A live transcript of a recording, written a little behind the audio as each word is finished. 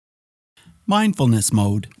Mindfulness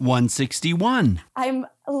Mode 161. I'm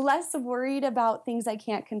less worried about things I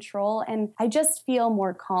can't control, and I just feel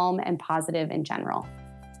more calm and positive in general.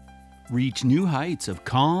 Reach new heights of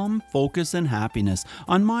calm, focus, and happiness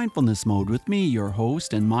on Mindfulness Mode with me, your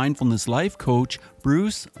host and mindfulness life coach,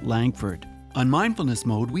 Bruce Langford. On Mindfulness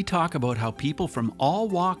Mode, we talk about how people from all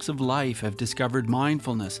walks of life have discovered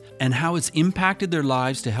mindfulness and how it's impacted their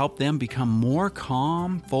lives to help them become more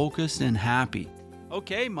calm, focused, and happy.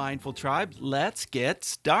 Okay, Mindful Tribe, let's get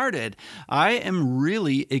started. I am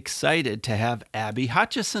really excited to have Abby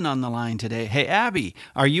Hutchison on the line today. Hey, Abby,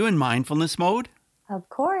 are you in mindfulness mode? Of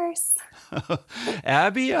course.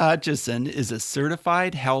 Abby Hutchison is a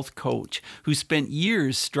certified health coach who spent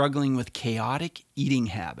years struggling with chaotic eating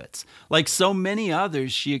habits. Like so many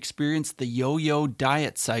others, she experienced the yo-yo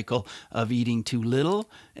diet cycle of eating too little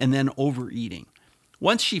and then overeating.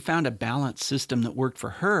 Once she found a balanced system that worked for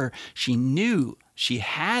her, she knew she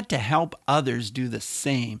had to help others do the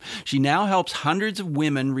same. She now helps hundreds of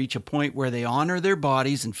women reach a point where they honor their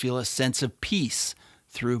bodies and feel a sense of peace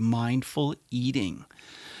through mindful eating.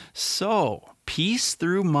 So, peace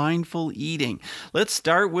through mindful eating. Let's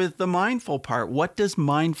start with the mindful part. What does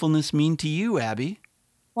mindfulness mean to you, Abby?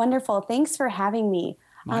 Wonderful. Thanks for having me.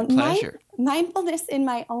 My pleasure. Mindfulness in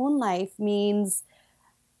my own life means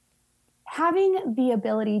having the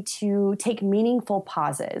ability to take meaningful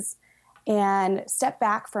pauses and step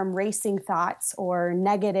back from racing thoughts or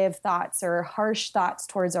negative thoughts or harsh thoughts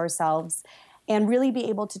towards ourselves and really be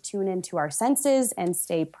able to tune into our senses and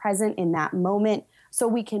stay present in that moment so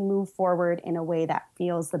we can move forward in a way that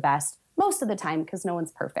feels the best most of the time, because no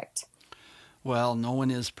one's perfect. Well, no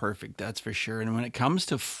one is perfect, that's for sure. And when it comes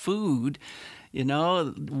to food, a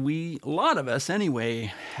lot of us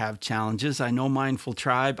anyway, have challenges. I know Mindful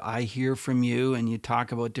Tribe, I hear from you and you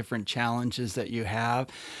talk about different challenges that you have.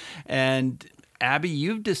 And Abby,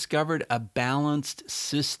 you've discovered a balanced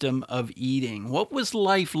system of eating. What was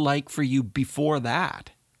life like for you before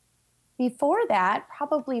that? Before that,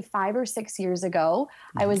 probably 5 or 6 years ago,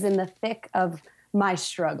 I was in the thick of my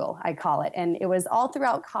struggle, I call it. And it was all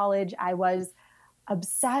throughout college. I was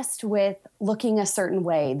obsessed with looking a certain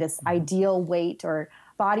way, this ideal weight or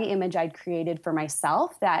body image I'd created for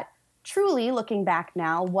myself that truly, looking back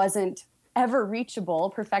now, wasn't ever reachable.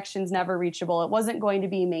 Perfection's never reachable. It wasn't going to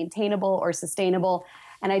be maintainable or sustainable.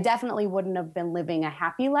 And I definitely wouldn't have been living a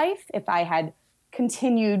happy life if I had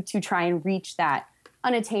continued to try and reach that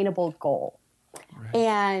unattainable goal,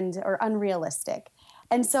 right, or unrealistic.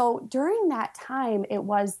 And so during that time, it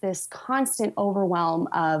was this constant overwhelm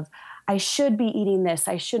of, I should be eating this,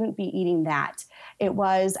 I shouldn't be eating that. It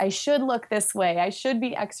was, I should look this way, I should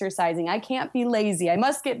be exercising, I can't be lazy, I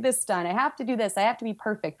must get this done, I have to do this, I have to be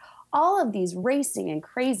perfect. All of these racing and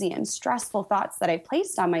crazy and stressful thoughts that I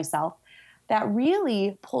placed on myself that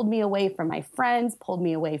really pulled me away from my friends, pulled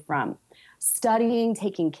me away from studying,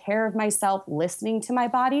 taking care of myself, listening to my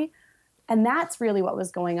body. And that's really what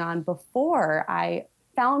was going on before I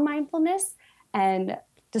found mindfulness and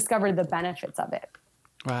discovered the benefits of it.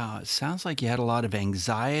 Wow, it sounds like you had a lot of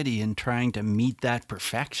anxiety in trying to meet that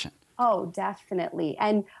perfection. Oh, definitely.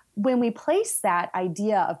 And when we place that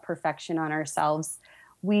idea of perfection on ourselves,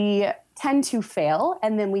 we tend to fail,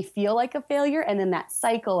 and then we feel like a failure, and then that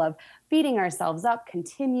cycle of beating ourselves up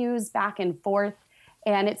continues back and forth.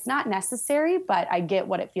 And it's not necessary, but I get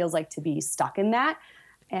what it feels like to be stuck in that.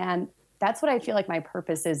 And that's what I feel like my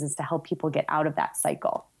purpose is to help people get out of that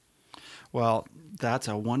cycle. Well, that's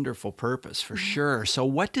a wonderful purpose for sure. So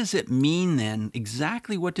what does it mean then?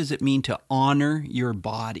 Exactly what does it mean to honor your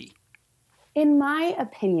body? In my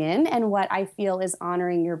opinion, and what I feel is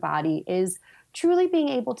honoring your body is truly being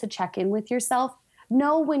able to check in with yourself.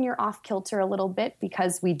 Know when you're off kilter a little bit,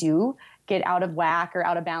 because we do get out of whack or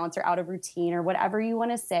out of balance or out of routine or whatever you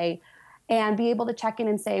want to say, and be able to check in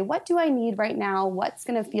and say, what do I need right now? What's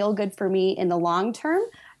going to feel good for me in the long term,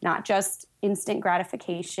 not just instant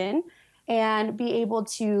gratification, and be able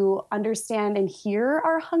to understand and hear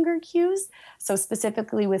our hunger cues. So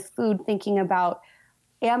specifically with food, thinking about,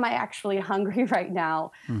 am I actually hungry right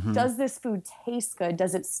now? Mm-hmm. Does this food taste good?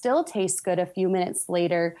 Does it still taste good a few minutes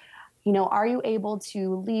later? Are you able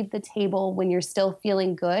to leave the table when you're still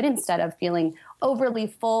feeling good instead of feeling overly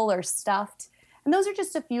full or stuffed? And those are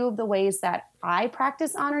just a few of the ways that I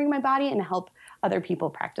practice honoring my body and help other people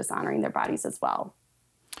practice honoring their bodies as well.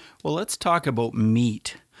 Well, let's talk about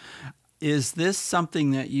meat. Is this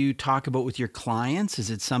something that you talk about with your clients? Is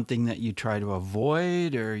it something that you try to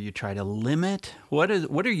avoid or you try to limit? What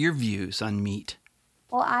are your views on meat?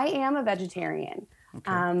 Well, I am a vegetarian.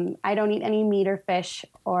 Okay. I don't eat any meat or fish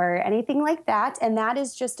or anything like that. And that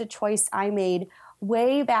is just a choice I made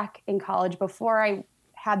way back in college before I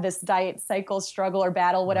had this diet cycle struggle or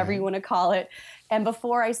battle, whatever you want to call it. And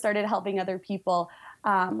before I started helping other people,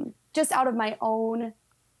 just out of my own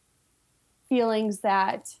feelings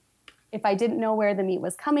that if I didn't know where the meat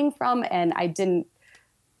was coming from and I didn't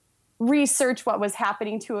research what was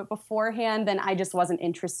happening to it beforehand, then I just wasn't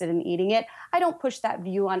interested in eating it. I don't push that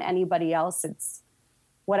view on anybody else. It's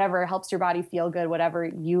whatever helps your body feel good, whatever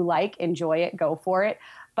you like, enjoy it, go for it.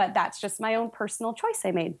 But that's just my own personal choice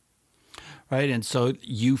I made. Right. And so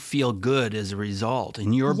you feel good as a result.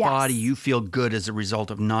 In your body, you feel good as a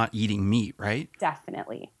result of not eating meat, right?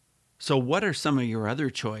 Definitely. So what are some of your other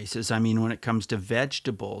choices? I mean, when it comes to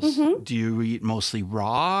vegetables, do you eat mostly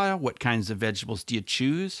raw? What kinds of vegetables do you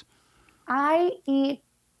choose? I eat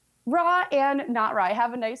raw and not raw. I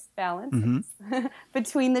have a nice balance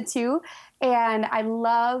between the two. And I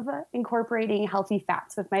love incorporating healthy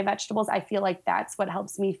fats with my vegetables. I feel like that's what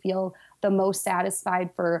helps me feel the most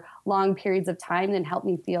satisfied for long periods of time and helps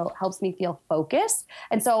me feel focused.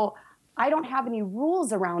 And so I don't have any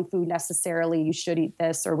rules around food necessarily. You should eat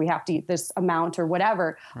this or we have to eat this amount or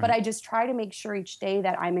whatever. Right. But I just try to make sure each day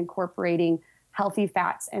that I'm incorporating healthy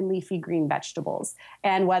fats and leafy green vegetables.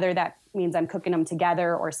 And whether that means I'm cooking them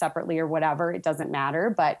together or separately or whatever, it doesn't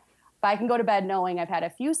matter. But if I can go to bed knowing I've had a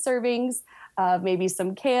few servings of maybe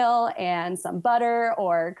some kale and some butter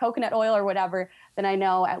or coconut oil or whatever, then I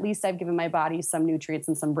know at least I've given my body some nutrients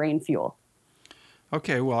and some brain fuel.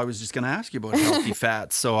 Okay, well, I was just going to ask you about healthy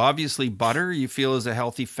fats. So obviously butter you feel is a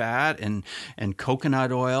healthy fat and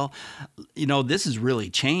coconut oil. You know, this has really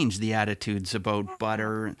changed the attitudes about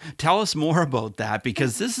butter. Tell us more about that,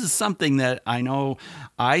 because this is something that I know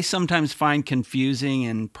I sometimes find confusing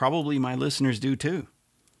and probably my listeners do too.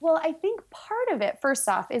 Well, I think part of it, first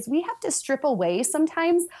off, is we have to strip away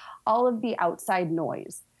sometimes all of the outside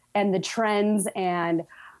noise and the trends and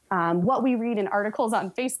what we read in articles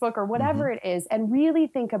on Facebook or whatever it is, and really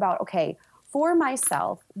think about, okay, for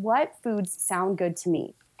myself, what foods sound good to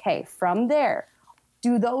me? Okay, from there,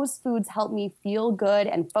 do those foods help me feel good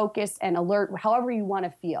and focused and alert, however you want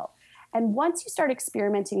to feel? And once you start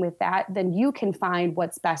experimenting with that, then you can find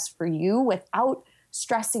what's best for you without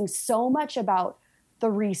stressing so much about the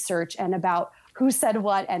research and about who said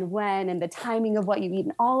what and when and the timing of what you eat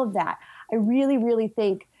and all of that. I really, really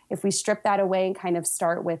think if we strip that away and kind of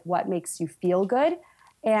start with what makes you feel good.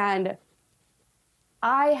 And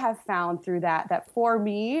I have found through that for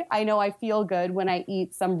me, I know I feel good when I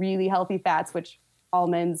eat some really healthy fats, which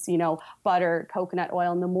almonds, butter, coconut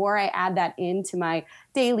oil. And the more I add that into my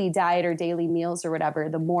daily diet or daily meals or whatever,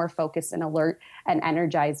 the more focused and alert and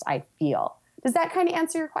energized I feel. Does that kind of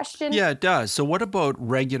answer your question? Yeah, it does. So what about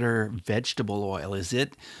regular vegetable oil? Is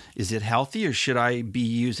it healthy, or should I be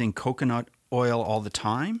using coconut oil all the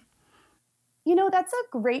time? That's a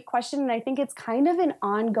great question. And I think it's kind of an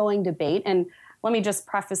ongoing debate. And let me just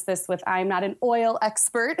preface this with, I'm not an oil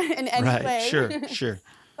expert in any way. Sure.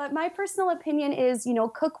 But my personal opinion is,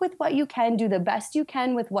 cook with what you can, do the best you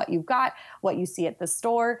can with what you've got, what you see at the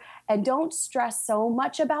store, and don't stress so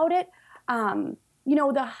much about it.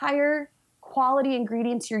 The higher quality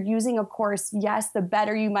ingredients you're using, of course, yes, the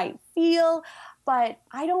better you might feel. But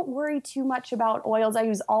I don't worry too much about oils. I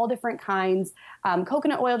use all different kinds.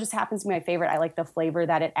 Coconut oil just happens to be my favorite. I like the flavor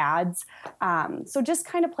that it adds. So just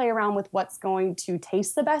kind of play around with what's going to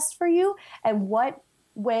taste the best for you and what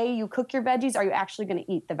way you cook your veggies. Are you actually going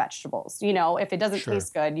to eat the vegetables? If it doesn't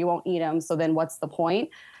taste good, you won't eat them. So then what's the point?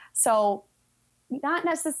 So not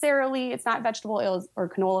necessarily, it's not vegetable oils or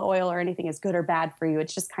canola oil or anything is good or bad for you.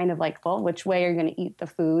 It's just kind of like, well, which way are you going to eat the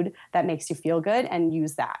food that makes you feel good and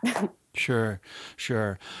use that? Sure.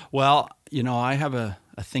 Well, I have a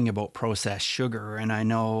thing about processed sugar, and I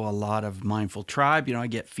know a lot of Mindful Tribe, I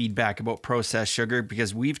get feedback about processed sugar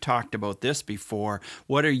because we've talked about this before.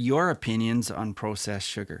 What are your opinions on processed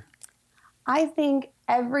sugar? I think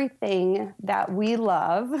everything that we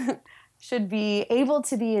love should be able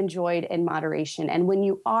to be enjoyed in moderation. And when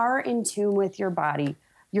you are in tune with your body,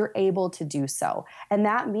 you're able to do so. And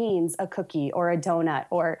that means a cookie or a donut,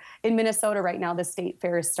 or in Minnesota right now, the state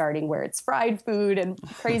fair is starting where it's fried food and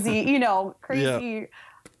crazy,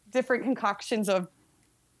 different concoctions of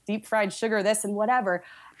deep fried sugar, this and whatever.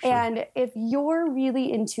 Sure. And if you're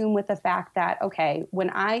really in tune with the fact that, okay, when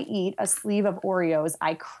I eat a sleeve of Oreos,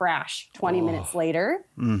 I crash 20 minutes later,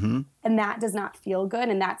 and that does not feel good,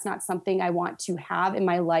 and that's not something I want to have in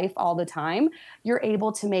my life all the time, you're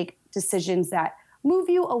able to make decisions that move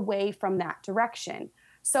you away from that direction.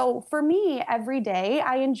 So for me, every day,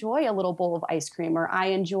 I enjoy a little bowl of ice cream, or I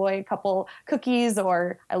enjoy a couple cookies,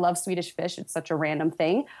 or I love Swedish fish. It's such a random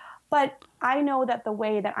thing. But I know that the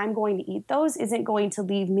way that I'm going to eat those isn't going to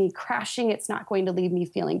leave me crashing. It's not going to leave me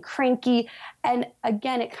feeling cranky. And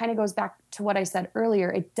again, it kind of goes back to what I said earlier.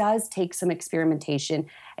 It does take some experimentation.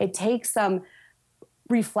 It takes some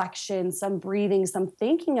reflection, some breathing, some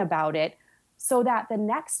thinking about it, so that the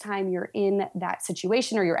next time you're in that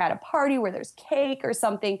situation or you're at a party where there's cake or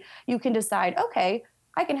something, you can decide, okay,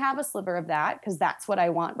 I can have a sliver of that because that's what I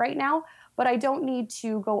want right now, but I don't need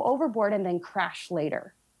to go overboard and then crash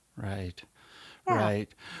later. Right. Yeah. Right.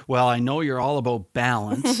 Well, I know you're all about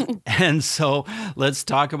balance. And so let's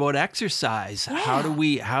talk about exercise. Yeah. How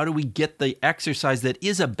do we get the exercise that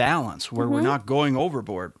is a balance where we're not going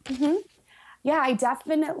overboard? Yeah, I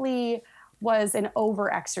definitely was an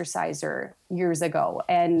over exerciser years ago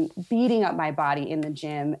and beating up my body in the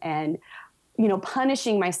gym and,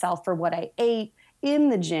 punishing myself for what I ate in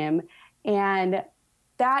the gym. And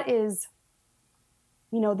that is,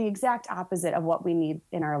 the exact opposite of what we need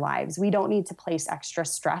in our lives. We don't need to place extra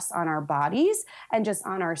stress on our bodies and just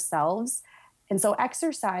on ourselves. And so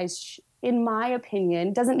exercise, in my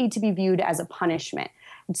opinion, doesn't need to be viewed as a punishment.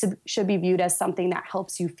 It should be viewed as something that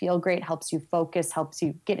helps you feel great, helps you focus, helps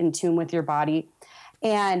you get in tune with your body.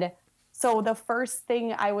 And so the first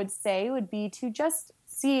thing I would say would be to just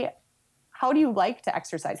see, how do you like to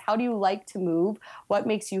exercise? How do you like to move? What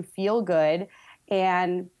makes you feel good?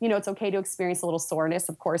 And, it's okay to experience a little soreness,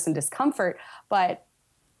 of course, and discomfort, but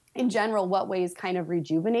in general, what ways kind of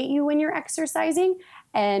rejuvenate you when you're exercising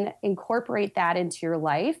and incorporate that into your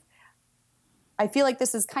life. I feel like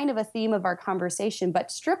this is kind of a theme of our conversation,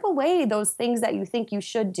 but strip away those things that you think you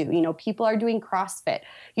should do. People are doing CrossFit.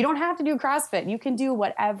 You don't have to do CrossFit. You can do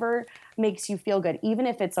whatever makes you feel good, even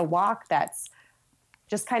if it's a walk that's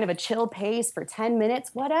just kind of a chill pace for 10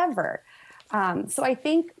 minutes, whatever. So I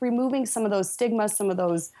think removing some of those stigmas, some of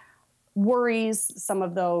those worries, some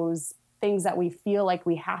of those things that we feel like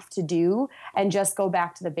we have to do, and just go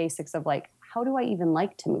back to the basics of how do I even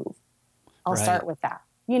like to move? I'll start with that,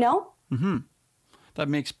 Mm-hmm. That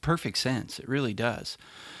makes perfect sense. It really does.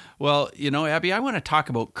 Well, Abby, I want to talk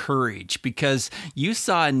about courage because you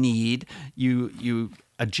saw a need, you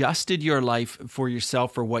adjusted your life for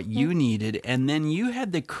yourself for what you needed, and then you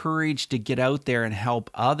had the courage to get out there and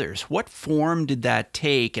help others. What form did that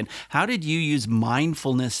take, and how did you use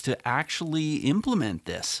mindfulness to actually implement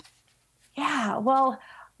this? Yeah, well,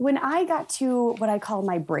 when I got to what I call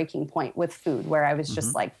my breaking point with food, where I was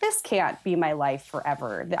just like, this can't be my life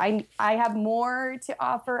forever. I have more to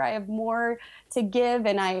offer. I have more to give.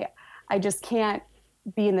 And I just can't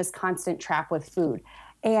be in this constant trap with food.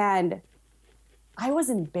 And I was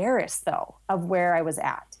embarrassed, though, of where I was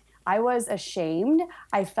at. I was ashamed.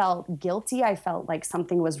 I felt guilty. I felt like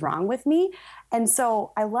something was wrong with me. And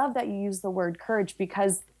so I love that you use the word courage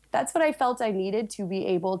because that's what I felt I needed to be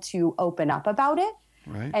able to open up about it.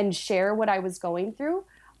 Right. And share what I was going through.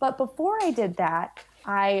 But before I did that,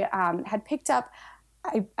 I had picked up,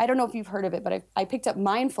 I don't know if you've heard of it, but I picked up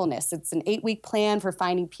Mindfulness. It's an 8-week plan for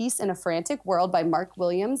finding peace in a frantic world by Mark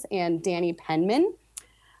Williams and Danny Penman.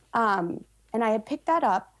 And I had picked that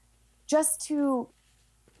up just to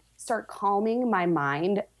start calming my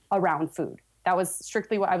mind around food. That was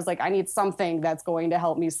strictly what I was like, I need something that's going to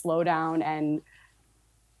help me slow down and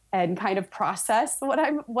kind of process what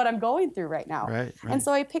I'm going through right now. Right. And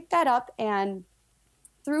so I picked that up, and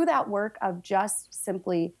through that work of just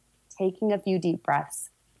simply taking a few deep breaths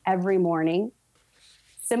every morning,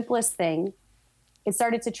 simplest thing, it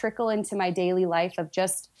started to trickle into my daily life of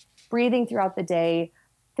just breathing throughout the day,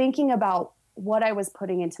 thinking about what I was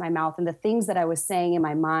putting into my mouth and the things that I was saying in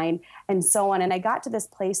my mind and so on. And I got to this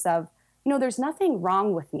place of, there's nothing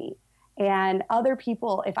wrong with me. And other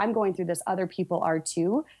people, if I'm going through this, other people are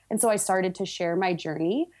too. And so I started to share my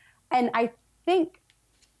journey. And I think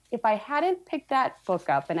if I hadn't picked that book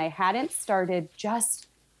up and I hadn't started just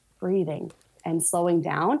breathing and slowing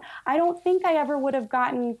down, I don't think I ever would have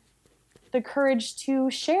gotten the courage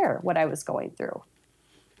to share what I was going through.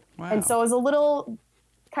 Wow. And so it was a little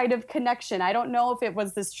kind of connection. I don't know if it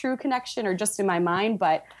was this true connection or just in my mind,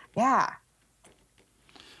 but yeah.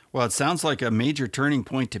 Well, it sounds like a major turning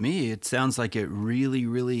point to me. It sounds like it really,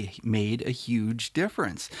 really made a huge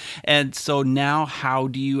difference. And so now how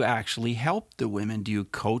do you actually help the women? Do you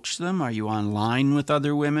coach them? Are you online with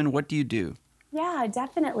other women? What do you do? Yeah,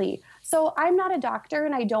 definitely. So I'm not a doctor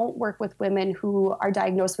and I don't work with women who are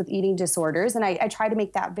diagnosed with eating disorders. And I try to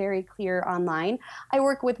make that very clear online. I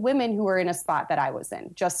work with women who are in a spot that I was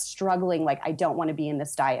in, just struggling, like I don't want to be in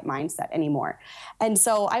this diet mindset anymore. And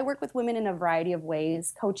so I work with women in a variety of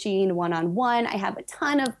ways, coaching one-on-one. I have a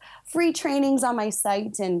ton of free trainings on my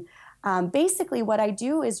site. And basically what I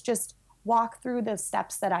do is just walk through the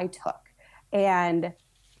steps that I took and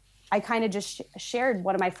I kind of just shared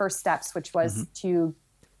one of my first steps, which was to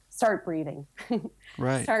start breathing,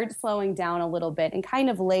 Right. start slowing down a little bit and kind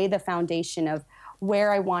of lay the foundation of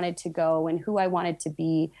where I wanted to go and who I wanted to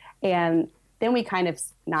be. And then we kind of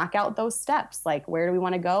knock out those steps. Like, where do we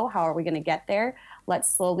want to go? How are we going to get there?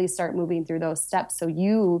 Let's slowly start moving through those steps so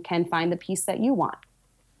you can find the peace that you want.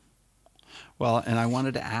 Well, and I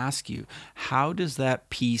wanted to ask you, how does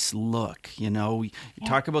that peace look? You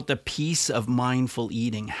talk about the peace of mindful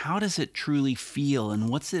eating. How does it truly feel, and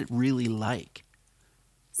what's it really like?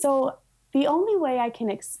 So the only way I can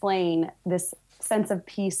explain this sense of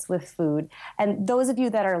peace with food, and those of you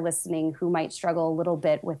that are listening who might struggle a little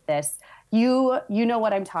bit with this, you know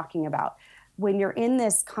what I'm talking about. When you're in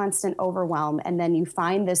this constant overwhelm and then you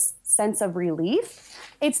find this sense of relief,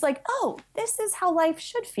 it's like, oh, this is how life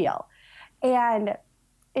should feel. And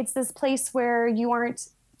it's this place where you aren't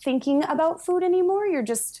thinking about food anymore. You're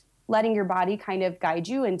just letting your body kind of guide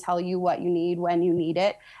you and tell you what you need when you need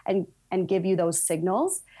it and give you those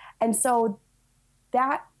signals. And so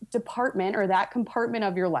that department or that compartment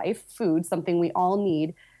of your life, food, something we all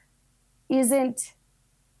need, isn't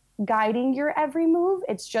guiding your every move.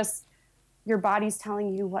 It's just your body's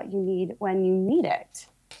telling you what you need when you need it.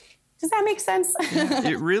 Does that make sense? Yeah,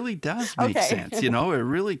 it really does make sense. It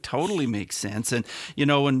really totally makes sense. And,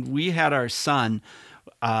 when we had our son,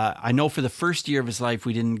 I know for the first year of his life,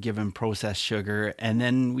 we didn't give him processed sugar. And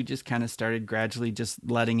then we just kind of started gradually just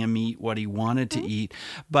letting him eat what he wanted to eat.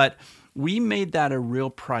 But we made that a real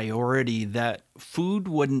priority, that food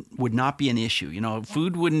would not be an issue.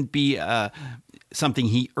 Food wouldn't be something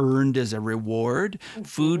he earned as a reward.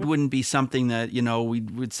 Food wouldn't be something that, we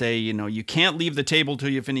would say, you can't leave the table till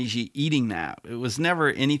you finish eating that. It was never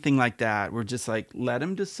anything like that. We're just like, let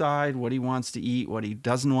him decide what he wants to eat, what he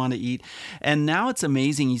doesn't want to eat. And now it's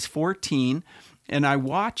amazing. He's 14 and I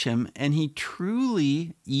watch him and he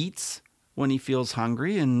truly eats when he feels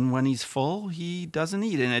hungry, and when he's full, he doesn't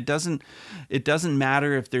eat. And it doesn't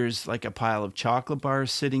matter if there's like a pile of chocolate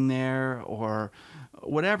bars sitting there or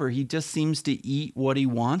whatever. He just seems to eat what he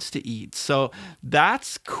wants to eat. So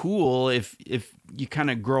that's cool if you kind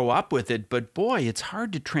of grow up with it. But boy, it's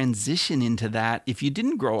hard to transition into that if you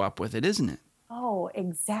didn't grow up with it, isn't it? Oh,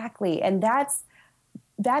 exactly. And that's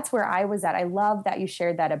where I was at. I love that you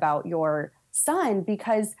shared that about your son,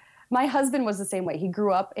 because my husband was the same way. He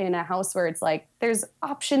grew up in a house where it's like there's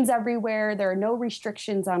options everywhere. There are no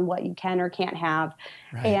restrictions on what you can or can't have.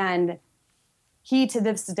 Right. And he, to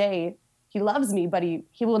this day, he loves me, but he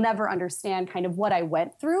will never understand kind of what I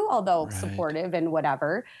went through, although supportive and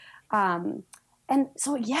whatever. And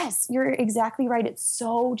so, yes, you're exactly right. It's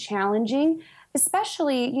so challenging,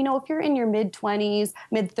 especially, if you're in your mid-20s,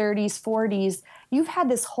 mid-30s, 40s, you've had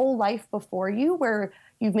this whole life before you where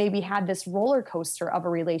you've maybe had this roller coaster of a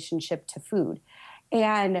relationship to food.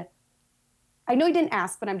 And I know you didn't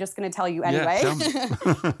ask, but I'm just going to tell you anyway. Yeah,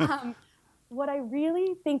 tell me. What I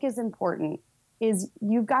really think is important is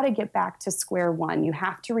you've got to get back to square one. You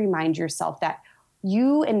have to remind yourself that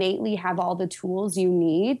you innately have all the tools you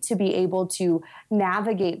need to be able to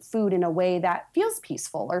navigate food in a way that feels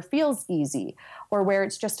peaceful or feels easy, or where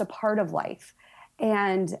it's just a part of life.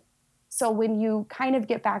 And so when you kind of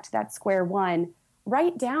get back to that square one,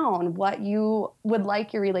 write down what you would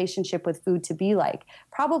like your relationship with food to be like.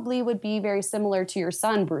 Probably would be very similar to your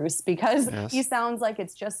son, Bruce, because he sounds like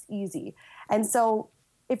it's just easy. And so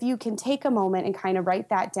if you can take a moment and kind of write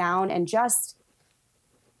that down and just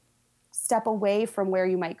step away from where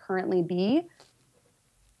you might currently be,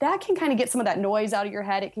 that can kind of get some of that noise out of your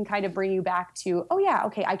head. It can kind of bring you back to, oh yeah,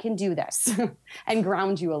 okay, I can do this and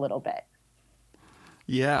ground you a little bit.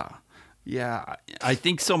 Yeah. Yeah, I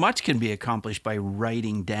think so much can be accomplished by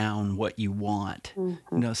writing down what you want.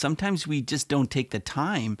 Mm-hmm. Sometimes we just don't take the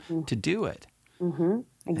time to do it. Mm-hmm.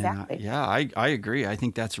 Exactly. I agree. I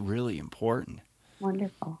think that's really important.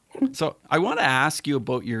 Wonderful. So I want to ask you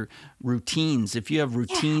about your routines. If you have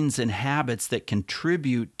routines and habits that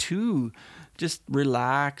contribute to just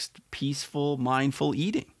relaxed, peaceful, mindful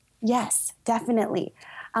eating. Yes, definitely.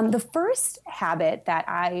 The first habit that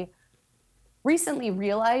I recently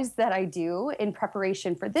realized that I do in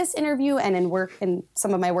preparation for this interview and in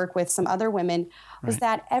some of my work with some other women was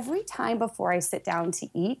that every time before I sit down to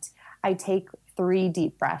eat, I take 3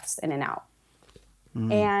 deep breaths in and out.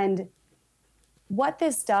 And what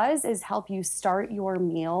this does is help you start your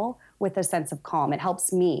meal with a sense of calm. It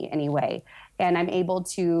helps me anyway. And I'm able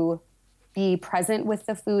to be present with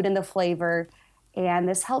the food and the flavor. And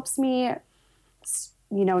this helps me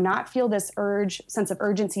not feel this sense of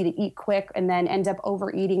urgency to eat quick and then end up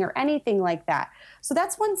overeating or anything like that. So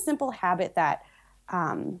that's one simple habit that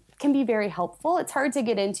can be very helpful. It's hard to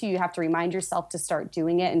get into. You have to remind yourself to start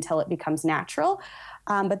doing it until it becomes natural.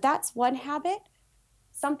 But that's one habit.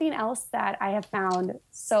 Something else that I have found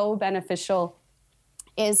so beneficial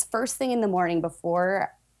is first thing in the morning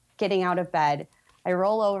before getting out of bed, I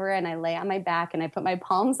roll over and I lay on my back and I put my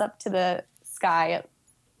palms up to the sky. It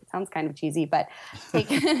sounds kind of cheesy, but take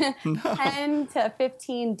 10 to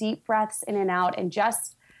 15 deep breaths in and out, and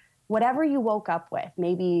just whatever you woke up with.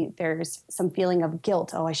 Maybe there's some feeling of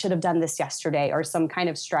guilt. Oh, I should have done this yesterday, or some kind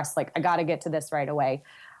of stress, like I got to get to this right away.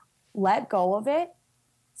 Let go of it.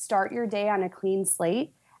 Start your day on a clean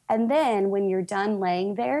slate. And then when you're done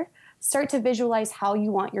laying there, start to visualize how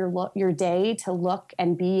you want your day to look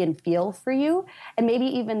and be and feel for you. And maybe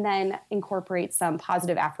even then incorporate some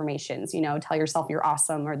positive affirmations, tell yourself you're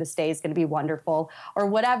awesome, or this day is going to be wonderful, or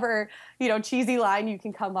whatever, cheesy line you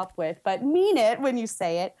can come up with, but mean it when you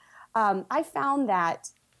say it. I found that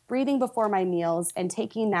breathing before my meals and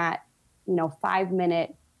taking that,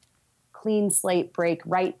 5-minute clean slate break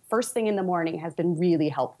right first thing in the morning has been really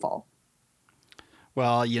helpful.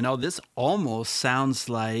 Well, this almost sounds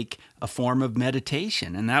like a form of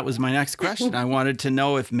meditation. And that was my next question. I wanted to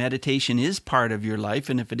know if meditation is part of your life,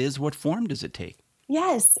 and if it is, what form does it take?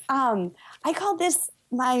 Yes. I call this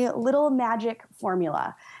my little magic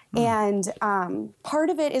formula. And part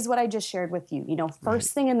of it is what I just shared with you.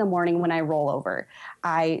 First thing in the morning when I roll over,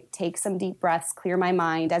 I take some deep breaths, clear my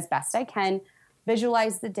mind as best I can,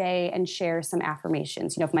 visualize the day, and share some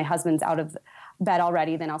affirmations. If my husband's out of bed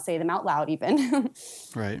already, then I'll say them out loud even.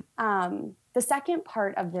 Right. The second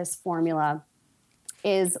part of this formula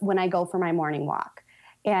is when I go for my morning walk.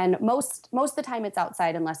 And most of the time it's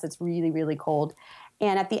outside unless it's really, really cold.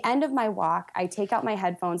 And at the end of my walk, I take out my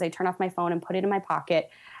headphones, I turn off my phone and put it in my pocket.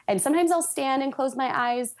 And sometimes I'll stand and close my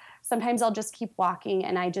eyes. Sometimes I'll just keep walking,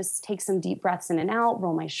 and I just take some deep breaths in and out,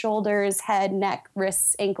 roll my shoulders, head, neck,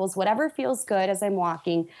 wrists, ankles, whatever feels good as I'm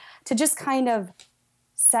walking, to just kind of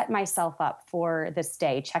set myself up for this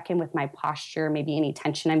day, check in with my posture, maybe any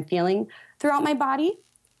tension I'm feeling throughout my body.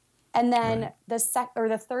 And then the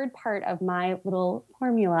third part of my little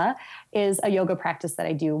formula is a yoga practice that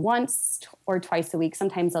I do once or twice a week.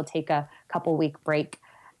 Sometimes I'll take a couple week break.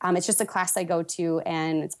 It's just a class I go to,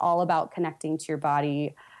 and it's all about connecting to your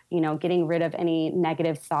body, getting rid of any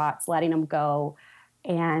negative thoughts, letting them go.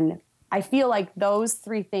 And I feel like those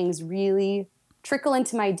three things really trickle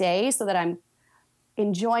into my day so that I'm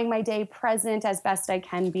enjoying my day, present as best I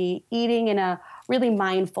can be, eating in a really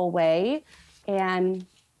mindful way, and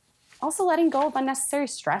also letting go of unnecessary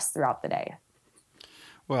stress throughout the day.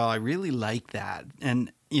 Well, I really like that.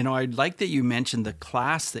 And, I like that you mentioned the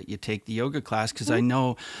class that you take, the yoga class, because I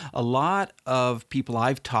know a lot of people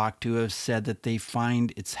I've talked to have said that they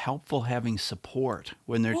find it's helpful having support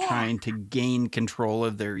when they're trying to gain control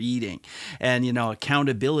of their eating. And,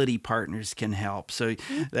 accountability partners can help. So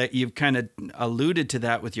that you've kind of alluded to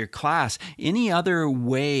that with your class. Any other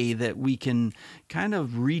way that we can kind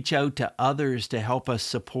of reach out to others to help us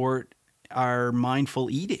support our mindful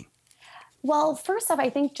eating? Well, first off, I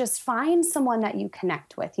think just find someone that you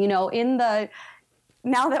connect with. Now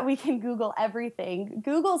that we can Google everything,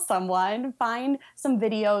 Google someone, find some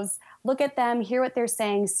videos, look at them, hear what they're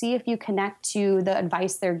saying, see if you connect to the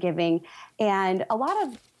advice they're giving. And a lot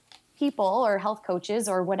of people or health coaches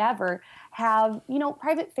or whatever have,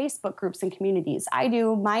 private Facebook groups and communities. I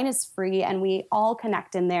do. Mine is free, and we all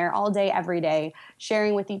connect in there all day, every day,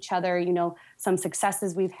 sharing with each other, some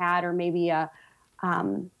successes we've had, or maybe a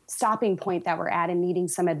stopping point that we're at and needing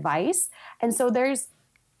some advice. And so there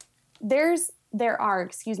are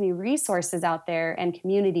resources out there and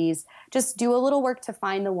communities. Just do a little work to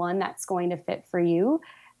find the one that's going to fit for you.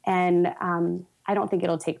 And I don't think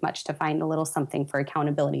it'll take much to find a little something for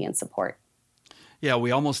accountability and support. Yeah,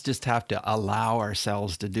 we almost just have to allow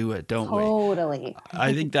ourselves to do it, don't we? Totally.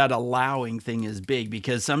 I think that allowing thing is big,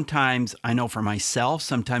 because sometimes, I know for myself,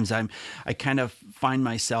 sometimes I kind of find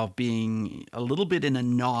myself being a little bit in a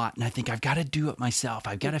knot, and I think I've got to do it myself.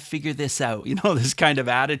 I've got to figure this out. This kind of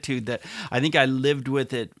attitude that I think I lived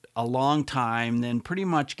with it a long time, then pretty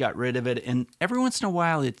much got rid of it. And every once in a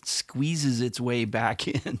while, it squeezes its way back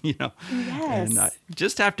in, Yes. And I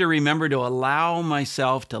just have to remember to allow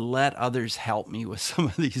myself to let others help me with some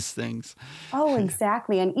of these things. Oh,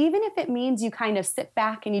 exactly. And even if it means you kind of sit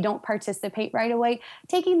back and you don't participate right away,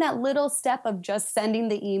 taking that little step of just sending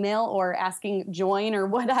the email or asking join or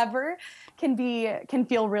whatever can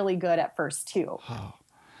feel really good at first too. Oh.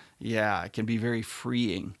 Yeah, it can be very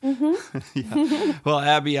freeing. Mm-hmm. Yeah. Well,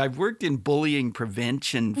 Abby, I've worked in bullying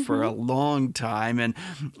prevention for a Mm-hmm. long time, and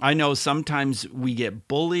I know sometimes we get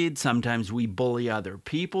bullied, sometimes we bully other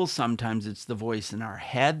people, sometimes it's the voice in our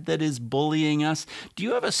head that is bullying us. Do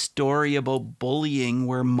you have a story about bullying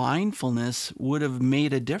where mindfulness would have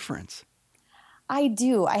made a difference? I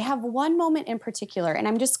do. I have one moment in particular, and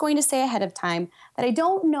I'm just going to say ahead of time that I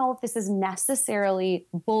don't know if this is necessarily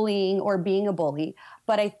bullying or being a bully,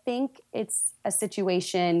 but I think it's a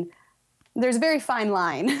situation. There's a very fine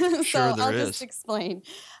line. Sure, So there I'll just is. explain.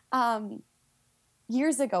 Um,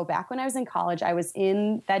 Years ago, back when I was in college, I was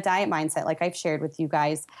in that diet mindset, like I've shared with you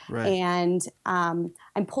guys. Right. And I'm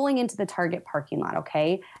pulling into the Target parking lot,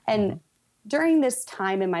 okay? Hmm. And during this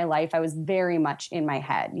time in my life, I was very much in my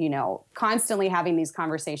head, constantly having these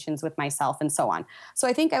conversations with myself and so on. So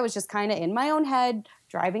I think I was just kind of in my own head,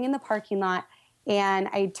 driving in the parking lot. And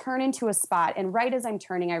I turn into a spot. And right as I'm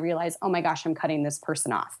turning, I realize, oh my gosh, I'm cutting this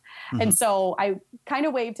person off. Hmm. And so I kind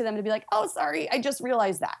of waved to them to be like, oh, sorry, I just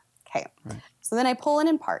realized that. Okay. Right. So then I pull in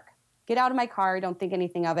and park, get out of my car, don't think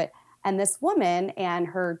anything of it. And this woman and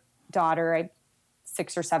her daughter,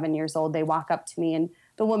 6 or 7 years old, they walk up to me and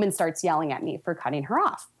the woman starts yelling at me for cutting her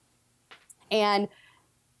off. And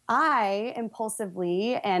I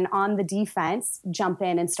impulsively and on the defense jump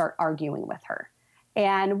in and start arguing with her.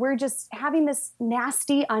 And we're just having this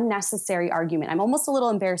nasty, unnecessary argument. I'm almost a little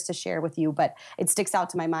embarrassed to share with you, but it sticks out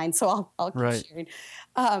to my mind, so I'll keep Right. sharing.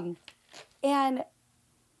 And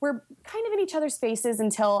we're kind of in each other's faces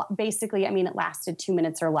until basically, it lasted 2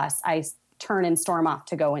 minutes or less. I turn and storm off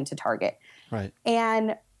to go into Target. Right.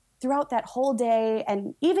 And throughout that whole day,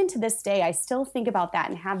 and even to this day, I still think about that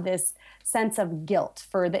and have this sense of guilt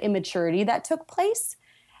for the immaturity that took place.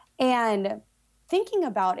 And thinking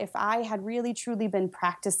about if I had really truly been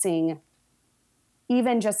practicing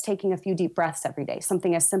even just taking a few deep breaths every day,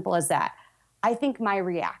 something as simple as that, I think my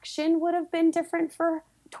reaction would have been different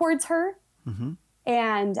towards her. Hmm.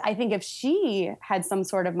 And I think if she had some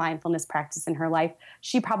sort of mindfulness practice in her life,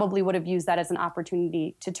 she probably would have used that as an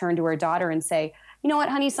opportunity to turn to her daughter and say, you know what,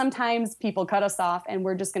 honey, sometimes people cut us off and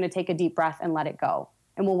we're just going to take a deep breath and let it go.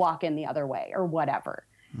 And we'll walk in the other way or whatever.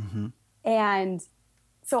 Hmm. And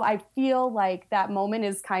so I feel like that moment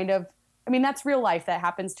is that's real life. That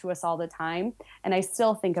happens to us all the time. And I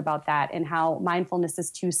still think about that and how mindfulness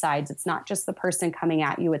is two sides. It's not just the person coming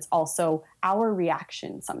at you. It's also our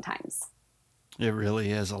reaction sometimes. It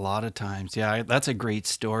really is a lot of times. Yeah, that's a great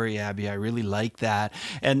story, Abby. I really like that.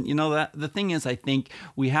 And that the thing is, I think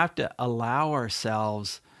we have to allow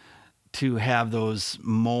ourselves to have those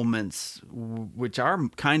moments which are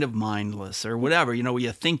kind of mindless or whatever.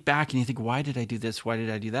 You think back and you think, why did I do this? Why did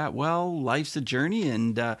I do that? Well, life's a journey,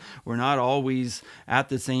 and we're not always at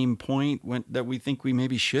the same point that we think we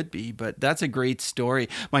maybe should be. But that's a great story.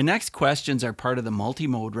 My next questions are part of the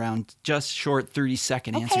multi-mode round. Just short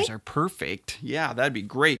 30-second answers are perfect. Yeah, that'd be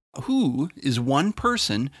great. Who is one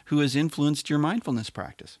person who has influenced your mindfulness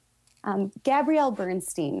practice? Gabrielle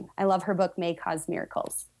Bernstein. I love her book, May Cause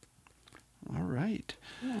Miracles. All right.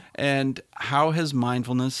 Yeah. And how has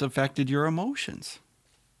mindfulness affected your emotions?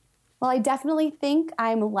 Well, I definitely think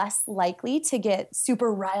I'm less likely to get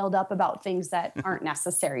super riled up about things that aren't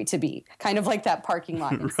necessary to be, kind of like that parking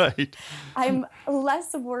lot incident. Right. I'm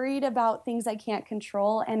less worried about things I can't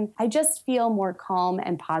control, and I just feel more calm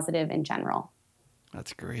and positive in general.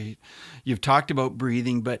 That's great. You've talked about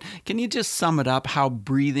breathing, but can you just sum it up how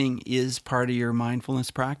breathing is part of your mindfulness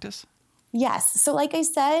practice? Yes. So like I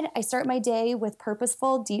said, I start my day with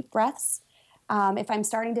purposeful, deep breaths. If I'm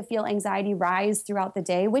starting to feel anxiety rise throughout the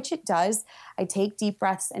day, which it does, I take deep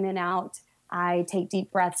breaths in and out. I take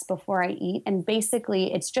deep breaths before I eat. And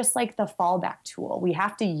basically, it's just like the fallback tool. We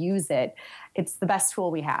have to use it. It's the best tool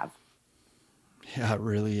we have. Yeah, it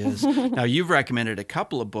really is. Now, you've recommended a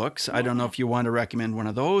couple of books. I don't know if you want to recommend one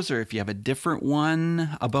of those or if you have a different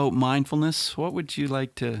one about mindfulness. What would you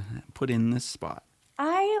like to put in this spot?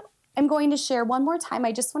 I'm going to share one more time.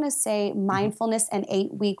 I just want to say Mindfulness, an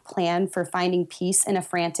 8-week plan for finding peace in a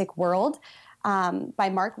frantic world by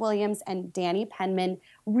Mark Williams and Danny Penman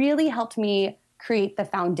really helped me create the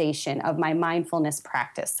foundation of my mindfulness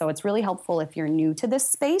practice. So it's really helpful if you're new to this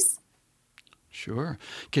space. Sure.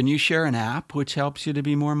 Can you share an app which helps you to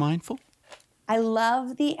be more mindful? I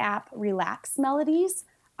love the app Relax Melodies.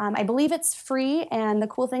 I believe it's free, and the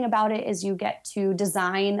cool thing about it is you get to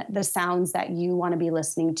design the sounds that you want to be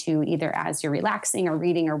listening to either as you're relaxing or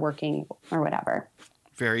reading or working or whatever.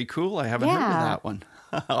 Very cool. I haven't heard of that one.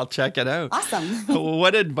 I'll check it out. Awesome.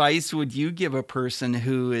 What advice would you give a person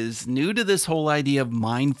who is new to this whole idea of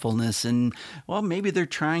mindfulness and, well, maybe they're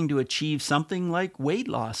trying to achieve something like weight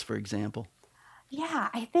loss, for example? Yeah,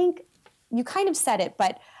 I think you kind of said it,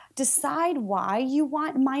 but decide why you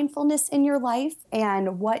want mindfulness in your life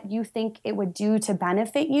and what you think it would do to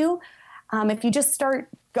benefit you. If you just start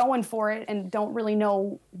going for it and don't really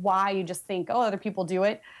know why, you just think, oh, other people do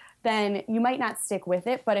it, then you might not stick with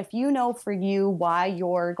it. But if you know for you why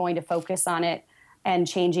you're going to focus on it and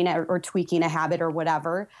changing it or tweaking a habit or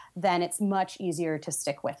whatever, then it's much easier to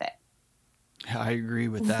stick with it. I agree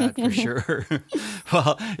with that for sure.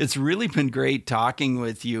 Well, it's really been great talking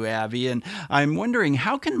with you, Abby. And I'm wondering,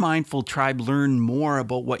 how can Mindful Tribe learn more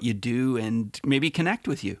about what you do and maybe connect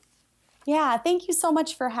with you? Yeah, thank you so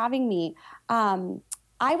much for having me.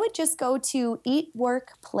 I would just go to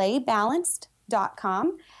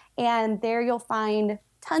eatworkplaybalanced.com, and there you'll find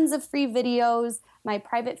tons of free videos, my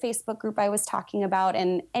private Facebook group I was talking about,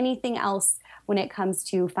 and anything else when it comes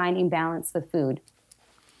to finding balance with food.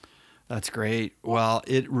 That's great. Well,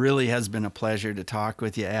 it really has been a pleasure to talk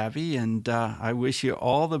with you, Abby, and I wish you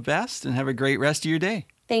all the best and have a great rest of your day.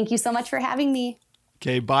 Thank you so much for having me.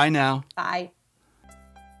 Okay, bye now. Bye.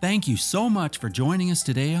 Thank you so much for joining us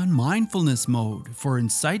today on Mindfulness Mode. For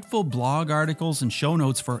insightful blog articles and show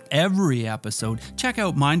notes for every episode, check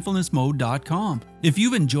out mindfulnessmode.com. If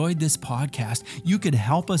you've enjoyed this podcast, you could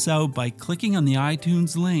help us out by clicking on the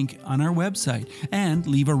iTunes link on our website and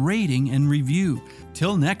leave a rating and review.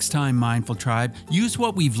 Till next time, Mindful Tribe, use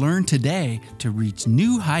what we've learned today to reach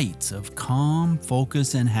new heights of calm,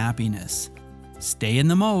 focus, and happiness. Stay in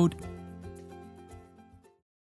the mode.